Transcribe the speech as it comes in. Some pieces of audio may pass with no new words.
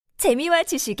재미와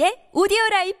지식의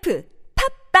오디오라이프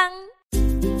팝빵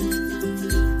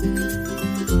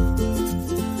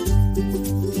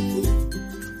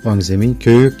왕쌤이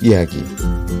교육 이야기.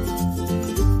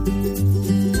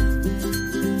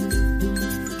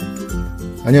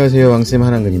 안녕하세요, 왕쌤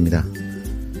한한근입니다.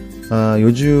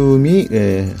 요즘이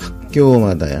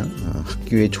학교마다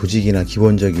학교의 조직이나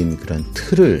기본적인 그런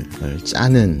틀을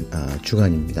짜는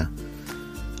주간입니다.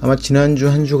 아마 지난주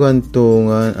한 주간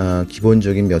동안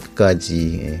기본적인 몇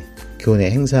가지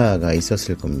교내 행사가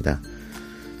있었을 겁니다.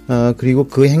 그리고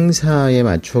그 행사에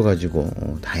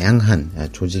맞춰가지고 다양한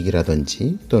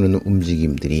조직이라든지 또는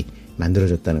움직임들이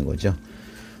만들어졌다는 거죠.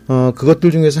 그것들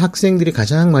중에서 학생들이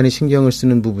가장 많이 신경을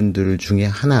쓰는 부분들 중에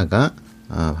하나가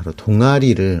바로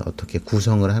동아리를 어떻게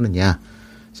구성을 하느냐.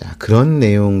 자, 그런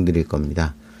내용들일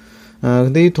겁니다.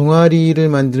 근데 이 동아리를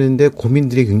만드는데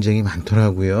고민들이 굉장히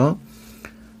많더라고요.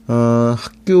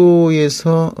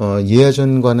 학교에서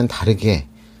예전과는 다르게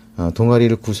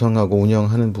동아리를 구성하고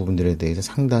운영하는 부분들에 대해서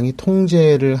상당히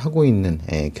통제를 하고 있는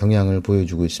경향을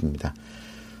보여주고 있습니다.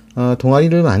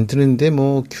 동아리를 만드는데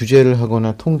규제를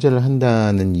하거나 통제를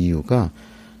한다는 이유가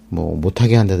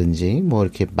못하게 한다든지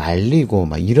이렇게 말리고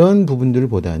이런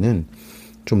부분들보다는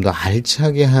좀 더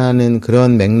알차게 하는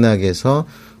그런 맥락에서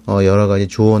여러 가지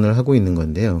조언을 하고 있는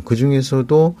건데요. 그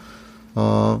중에서도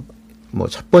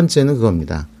첫 번째는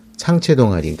그겁니다. 창체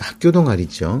동아리, 학교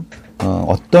동아리죠.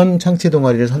 어떤 창체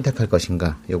동아리를 선택할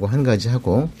것인가, 요거 한 가지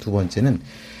하고, 두 번째는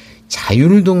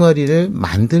자율 동아리를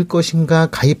만들 것인가,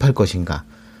 가입할 것인가.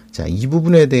 자, 이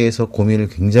부분에 대해서 고민을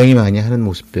굉장히 많이 하는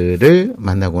모습들을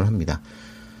만나곤 합니다.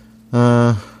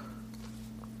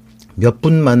 몇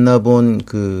분 만나본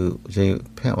저희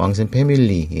왕쌤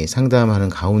패밀리 상담하는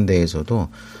가운데에서도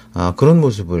그런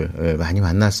모습을 많이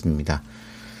만났습니다.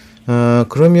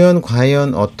 그러면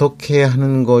과연 어떻게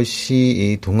하는 것이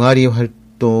이 동아리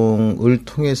활동을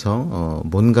통해서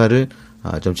뭔가를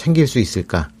좀 챙길 수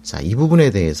있을까? 자, 이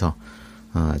부분에 대해서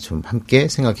좀 함께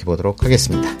생각해 보도록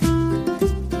하겠습니다.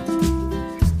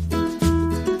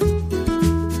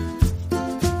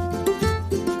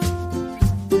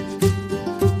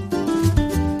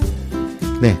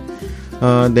 네,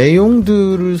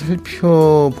 내용들을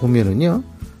살펴보면은요,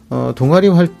 동아리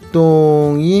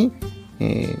활동이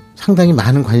상당히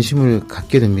많은 관심을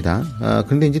갖게 됩니다.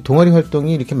 그런데 이제 동아리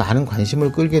활동이 이렇게 많은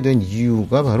관심을 끌게 된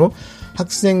이유가 바로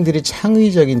학생들이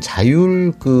창의적인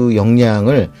자율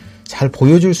역량을 잘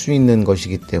보여줄 수 있는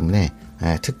것이기 때문에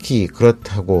특히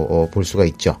그렇다고 볼 수가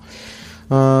있죠.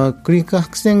 그러니까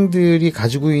학생들이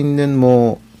가지고 있는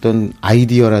어떤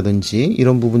아이디어라든지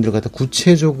이런 부분들을 갖다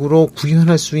구체적으로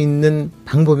구현할 수 있는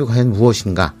방법이 과연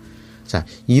무엇인가? 자,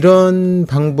 이런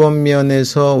방법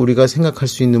면에서 우리가 생각할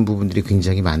수 있는 부분들이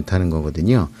굉장히 많다는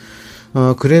거거든요.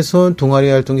 그래서 동아리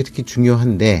활동이 특히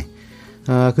중요한데,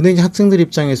 근데 이제 학생들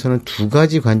입장에서는 두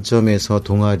가지 관점에서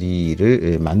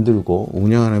동아리를 만들고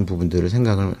운영하는 부분들을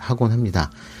생각을 하곤 합니다.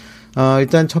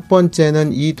 일단 첫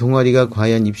번째는 이 동아리가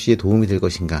과연 입시에 도움이 될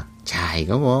것인가. 자,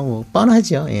 이거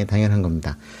뻔하죠. 예, 당연한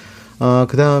겁니다.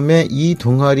 그 다음에 이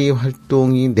동아리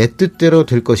활동이 내 뜻대로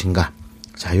될 것인가.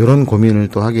 자, 요런 고민을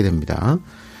또 하게 됩니다.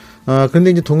 그런데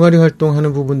이제 동아리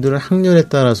활동하는 부분들은 학년에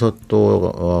따라서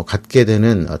또, 갖게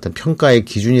되는 어떤 평가의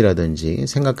기준이라든지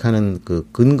생각하는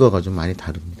근거가 좀 많이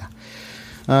다릅니다.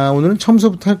 오늘은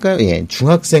처음서부터 할까요? 예,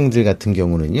 중학생들 같은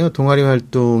경우는요, 동아리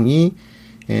활동이,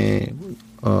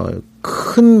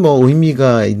 큰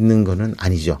의미가 있는 거는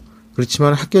아니죠.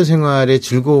 그렇지만 학교 생활의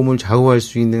즐거움을 좌우할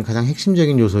수 있는 가장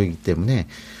핵심적인 요소이기 때문에,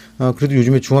 그래도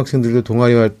요즘에 중학생들도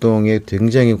동아리 활동에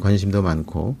굉장히 관심도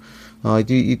많고,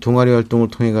 이 동아리 활동을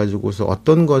통해 가지고서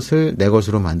어떤 것을 내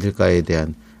것으로 만들까에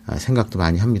대한 생각도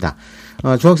많이 합니다.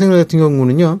 중학생들 같은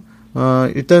경우는요,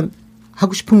 일단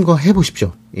하고 싶은 거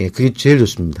해보십시오. 예, 그게 제일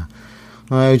좋습니다.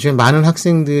 요즘에 많은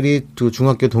학생들이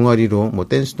중학교 동아리로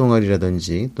댄스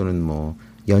동아리라든지 또는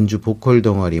연주 보컬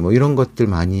동아리 이런 것들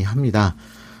많이 합니다.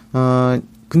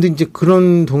 근데 이제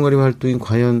그런 동아리 활동이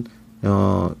과연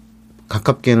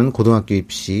가깝게는 고등학교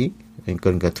입시,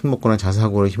 그러니까 특목고나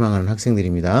자사고를 희망하는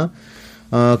학생들입니다.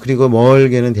 그리고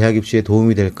멀게는 대학 입시에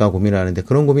도움이 될까 고민하는데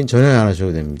그런 고민 전혀 안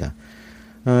하셔도 됩니다.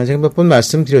 제가 몇 번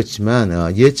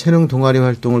말씀드렸지만 예체능 동아리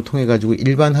활동을 통해 가지고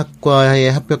일반 학과에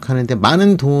합격하는데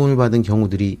많은 도움을 받은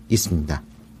경우들이 있습니다.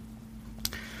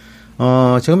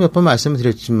 제가 몇 번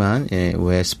말씀드렸지만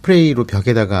왜 스프레이로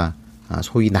벽에다가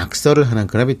소위 낙서를 하는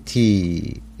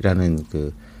그래피티라는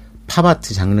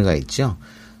팝아트 장르가 있죠.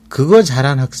 그거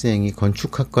잘한 학생이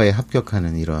건축학과에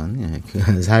합격하는 이런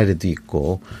그런 사례도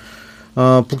있고,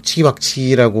 북치기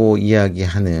박치기라고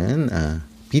이야기하는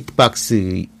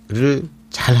비트박스를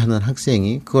잘하는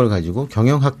학생이 그걸 가지고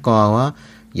경영학과와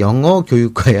영어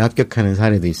교육과에 합격하는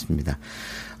사례도 있습니다.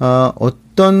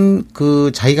 어떤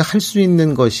그 자기가 할 수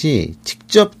있는 것이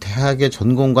직접 대학의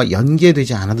전공과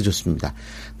연계되지 않아도 좋습니다.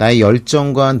 나의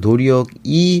열정과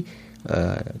노력이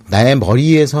나의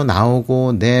머리에서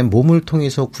나오고 내 몸을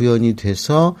통해서 구현이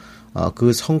돼서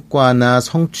그 성과나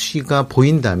성취가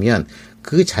보인다면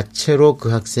그 자체로 그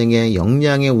학생의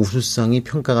역량의 우수성이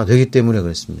평가가 되기 때문에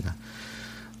그렇습니다.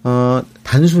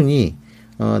 단순히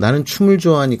나는 춤을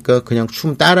좋아하니까 그냥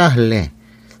춤 따라 할래.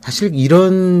 사실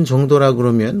이런 정도라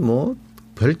그러면 뭐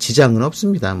별 지장은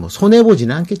없습니다. 뭐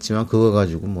손해보지는 않겠지만 그거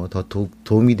가지고 뭐 더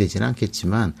도움이 되지는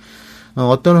않겠지만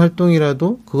어떤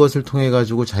활동이라도 그것을 통해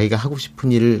가지고 자기가 하고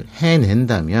싶은 일을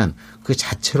해낸다면 그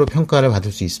자체로 평가를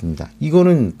받을 수 있습니다.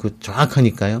 이거는 그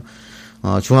정확하니까요.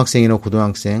 중학생이나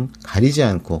고등학생 가리지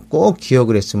않고 꼭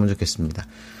기억을 했으면 좋겠습니다.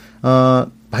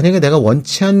 만약에 내가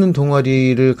원치 않는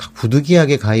동아리를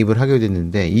부득이하게 가입을 하게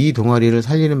됐는데 이 동아리를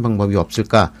살리는 방법이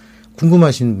없을까?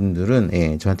 궁금하신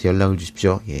분들은 저한테 연락을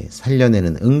주십시오.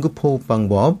 살려내는 응급호흡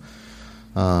방법,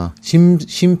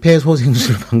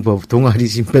 심폐소생술 방법, 동아리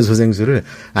심폐소생술을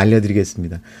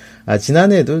알려드리겠습니다.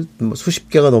 지난해에도 수십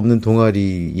개가 넘는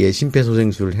동아리에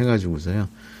심폐소생술을 해가지고서요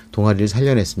동아리를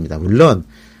살려냈습니다. 물론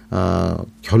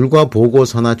결과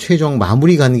보고서나 최종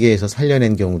마무리 단계에서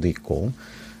살려낸 경우도 있고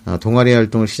동아리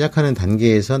활동을 시작하는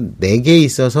단계에서 4개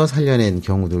있어서 살려낸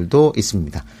경우들도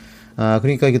있습니다.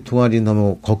 그러니까 이게 동아리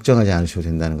너무 걱정하지 않으셔도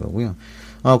된다는 거고요.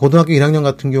 고등학교 1학년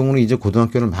같은 경우는 이제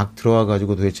고등학교를 막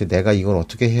들어와가지고 도대체 내가 이걸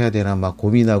어떻게 해야 되나 막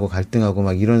고민하고 갈등하고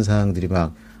막 이런 상황들이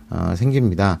막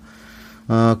생깁니다.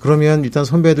 그러면 일단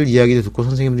선배들 이야기를 듣고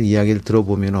선생님들 이야기를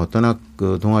들어보면 어떤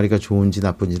그 동아리가 좋은지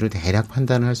나쁜지를 대략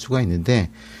판단을 할 수가 있는데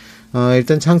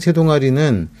일단 창체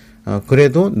동아리는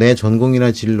그래도 내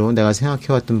전공이나 진로 내가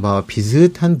생각해왔던 바와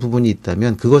비슷한 부분이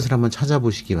있다면 그것을 한번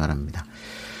찾아보시기 바랍니다.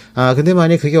 근데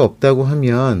만약에 그게 없다고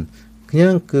하면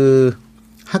그냥 그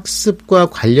학습과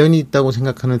관련이 있다고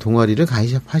생각하는 동아리를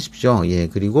가입하십시오.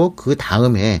 그리고 그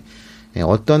다음에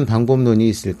어떤 방법론이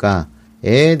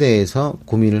있을까에 대해서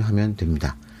고민을 하면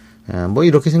됩니다. 뭐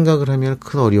이렇게 생각을 하면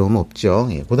큰 어려움 없죠.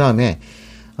 그 다음에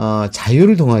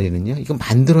자율 동아리는요. 이거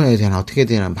만들어야 되나 어떻게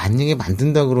되나 만약에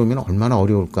만든다 그러면 얼마나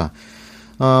어려울까.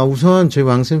 우선 저희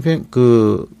왕쌤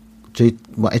저희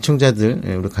뭐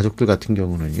애청자들 우리 가족들 같은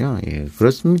경우는요.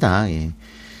 그렇습니다.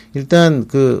 일단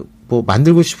뭐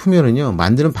만들고 싶으면은요.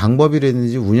 만드는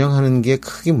방법이라든지 운영하는 게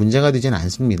크게 문제가 되지는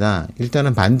않습니다.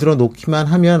 일단은 만들어 놓기만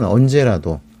하면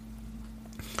언제라도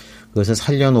그것을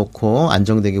살려놓고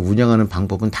안정되게 운영하는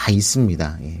방법은 다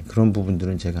있습니다. 그런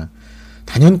부분들은 제가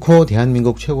단연코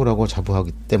대한민국 최고라고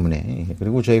자부하기 때문에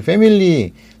그리고 저희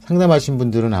패밀리 상담하신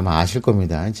분들은 아마 아실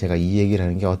겁니다. 제가 이 얘기를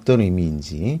하는 게 어떤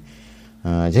의미인지.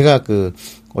 제가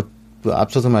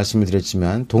앞서서 말씀을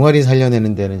드렸지만 동아리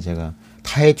살려내는 데는 제가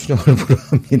타의 추종을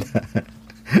불허합니다.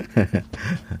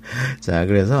 자,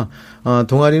 그래서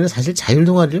동아리는 사실 자율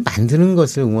동아리를 만드는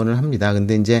것을 응원을 합니다.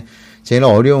 근데 이제 제일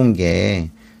어려운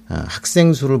게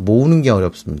학생 수를 모으는 게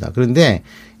어렵습니다. 그런데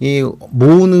이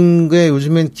모으는 게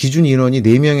요즘엔 기준 인원이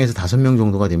 4명에서 5명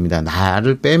정도가 됩니다.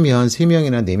 나를 빼면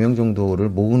 3명이나 4명 정도를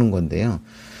모으는 건데요.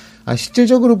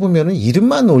 실질적으로 보면은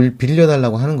이름만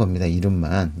빌려달라고 하는 겁니다.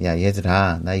 이름만. 야,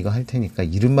 얘들아, 나 이거 할 테니까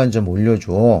이름만 좀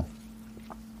올려줘.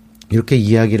 이렇게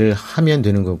이야기를 하면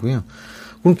되는 거고요.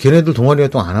 그럼 걔네들 동아리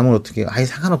활동 안 하면 어떻게,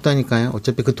 상관없다니까요.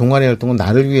 어차피 그 동아리 활동은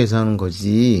나를 위해서 하는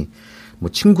거지,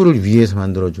 뭐 친구를 위해서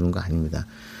만들어주는 거 아닙니다.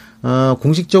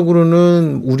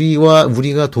 공식적으로는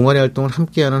우리가 동아리 활동을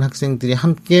함께하는 학생들이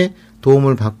함께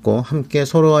도움을 받고 함께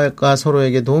서로가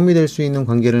서로에게 도움이 될 수 있는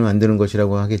관계를 만드는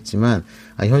것이라고 하겠지만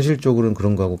현실적으로는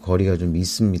그런 거하고 거리가 좀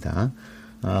있습니다.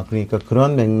 그러니까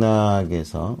그런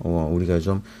맥락에서 우리가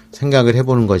좀 생각을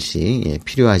해보는 것이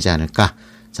필요하지 않을까.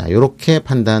 자, 요렇게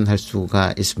판단할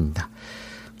수가 있습니다.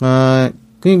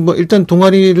 뭐 일단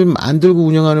동아리를 만들고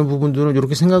운영하는 부분들은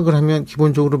이렇게 생각을 하면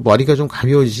기본적으로 머리가 좀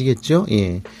가벼워지시겠죠.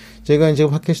 제가 이제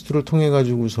팟캐스트를 통해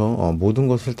가지고서 모든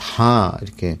것을 다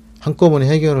이렇게 한꺼번에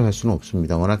해결을 할 수는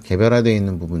없습니다. 워낙 개별화되어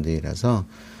있는 부분들이라서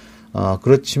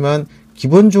그렇지만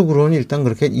기본적으로는 일단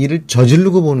그렇게 일을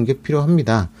저지르고 보는 게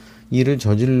필요합니다. 일을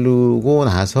저지르고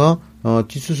나서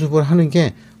뒷수습을 하는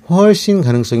게 훨씬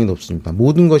가능성이 높습니다.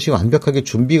 모든 것이 완벽하게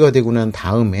준비가 되고 난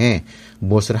다음에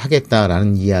무엇을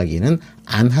하겠다라는 이야기는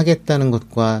안 하겠다는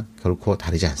것과 결코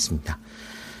다르지 않습니다.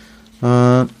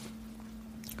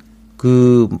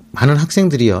 많은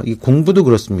학생들이요, 이 공부도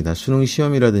그렇습니다. 수능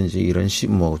시험이라든지 이런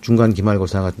중간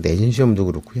기말고사 같은 내신 시험도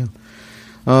그렇고요.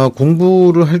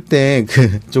 공부를 할 때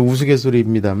좀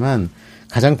우스갯소리입니다만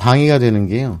가장 방해가 되는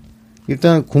게요.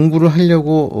 일단 공부를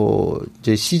하려고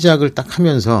이제 시작을 딱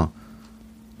하면서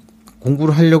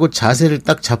공부를 하려고 자세를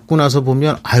딱 잡고 나서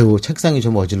보면 책상이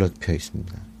좀 어질러져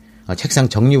있습니다. 책상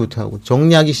정리부터 하고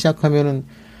정리하기 시작하면은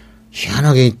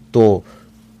희한하게 또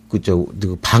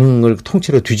방을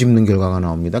통째로 뒤집는 결과가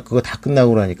나옵니다. 그거 다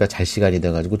끝나고 나니까 잘 시간이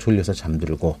돼가지고 졸려서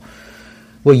잠들고,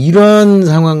 뭐 이런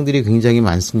상황들이 굉장히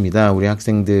많습니다. 우리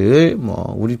학생들,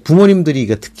 우리 부모님들이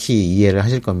이거 특히 이해를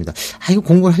하실 겁니다. 이거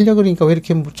공부를 하려고 그러니까 왜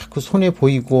이렇게 뭐 자꾸 손에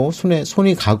보이고,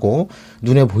 손이 가고,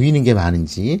 눈에 보이는 게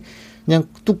많은지, 그냥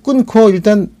뚝 끊고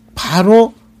일단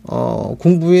바로,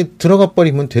 공부에 들어가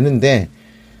버리면 되는데,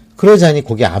 그러자니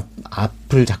거기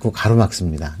앞을 자꾸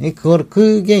가로막습니다.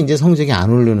 그게 이제 성적이 안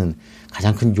오르는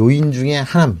가장 큰 요인 중에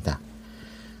하나입니다.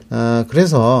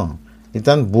 그래서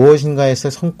일단 무엇인가에서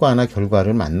성과나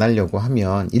결과를 만나려고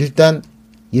하면 일단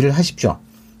일을 하십시오.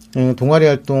 동아리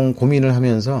활동 고민을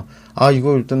하면서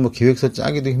이거 일단 뭐 계획서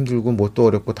짜기도 힘들고 뭣도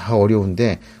어렵고 다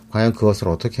어려운데 과연 그것을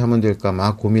어떻게 하면 될까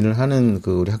막 고민을 하는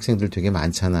우리 학생들 되게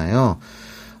많잖아요.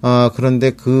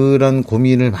 그런데 그런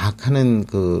고민을 막 하는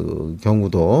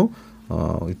경우도,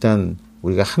 일단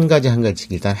우리가 한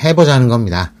가지씩 일단 해보자는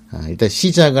겁니다. 일단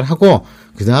시작을 하고,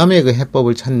 그 다음에 그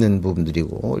해법을 찾는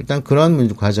부분들이고, 일단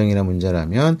그런 과정이나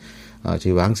문제라면,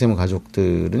 저희 왕쌤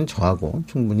가족들은 저하고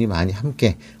충분히 많이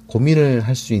함께 고민을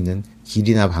할 수 있는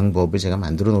길이나 방법을 제가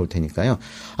만들어 놓을 테니까요.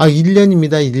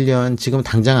 1년입니다, 1년. 지금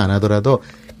당장 안 하더라도,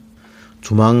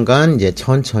 조만간 이제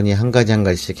천천히 한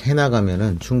가지씩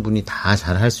해나가면은 충분히 다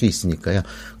잘할 수 있으니까요.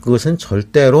 그것은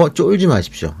절대로 쫄지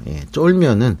마십시오.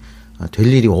 쫄면은 될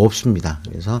일이 없습니다.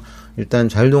 그래서 일단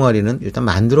자율동아리는 일단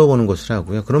만들어 보는 것을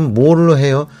하고요. 그럼 뭘로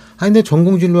해요? 근데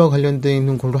전공진로와 관련되어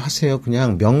있는 걸로 하세요.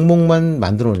 그냥 명목만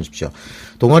만들어 놓으십시오.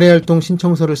 동아리 활동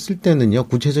신청서를 쓸 때는요,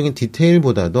 구체적인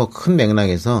디테일보다도 큰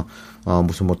맥락에서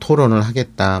무슨 토론을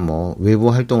하겠다, 외부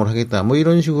활동을 하겠다,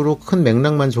 이런 식으로 큰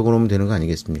맥락만 적어놓으면 되는 거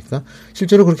아니겠습니까?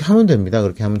 실제로 그렇게 하면 됩니다.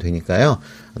 그렇게 하면 되니까요.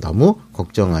 너무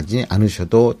걱정하지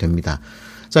않으셔도 됩니다.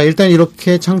 자, 일단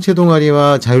이렇게 창체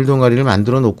동아리와 자율 동아리를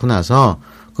만들어 놓고 나서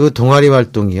그 동아리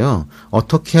활동이요,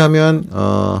 어떻게 하면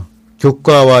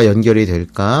교과와 연결이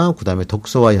될까? 그다음에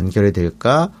독서와 연결이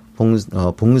될까?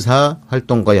 봉사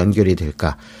활동과 연결이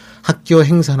될까? 학교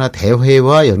행사나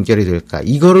대회와 연결이 될까?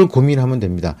 이거를 고민하면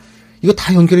됩니다. 이거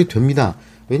다 연결이 됩니다.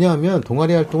 왜냐하면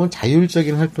동아리 활동은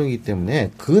자율적인 활동이기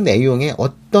때문에 그 내용에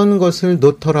어떤 것을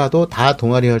넣더라도 다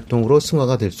동아리 활동으로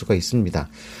승화가 될 수가 있습니다.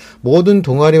 모든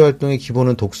동아리 활동의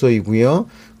기본은 독서이고요.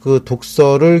 그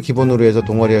독서를 기본으로 해서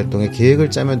동아리 활동의 계획을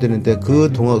짜면 되는데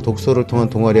그 독서를 통한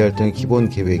동아리 활동의 기본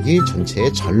계획이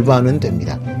전체의 절반은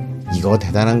됩니다. 이거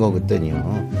대단한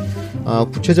거거든요.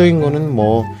 구체적인 거는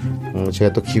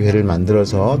제가 또 기회를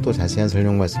만들어서 또 자세한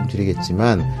설명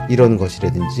말씀드리겠지만 이런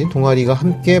것이라든지 동아리가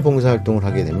함께 봉사활동을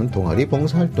하게 되면 동아리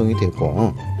봉사활동이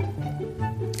되고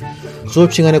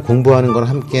수업 시간에 공부하는 걸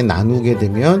함께 나누게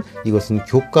되면 이것은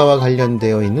교과와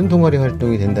관련되어 있는 동아리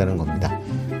활동이 된다는 겁니다.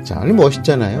 자,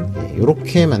 멋있잖아요.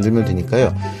 이렇게 만들면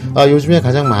되니까요. 요즘에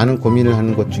가장 많은 고민을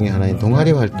하는 것 중에 하나인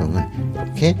동아리 활동은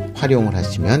이렇게 활용을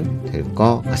하시면 될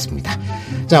것 같습니다.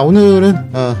 자, 오늘은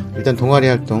일단 동아리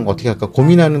활동 어떻게 할까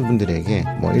고민하는 분들에게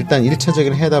일단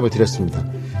 1차적인 해답을 드렸습니다.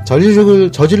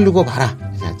 저지르고 봐라.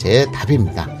 제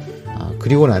답입니다.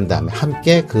 그리고 난 다음에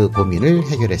함께 그 고민을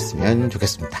해결했으면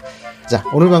좋겠습니다. 자,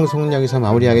 오늘 방송은 여기서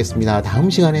마무리하겠습니다. 다음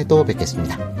시간에 또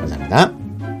뵙겠습니다. 감사합니다.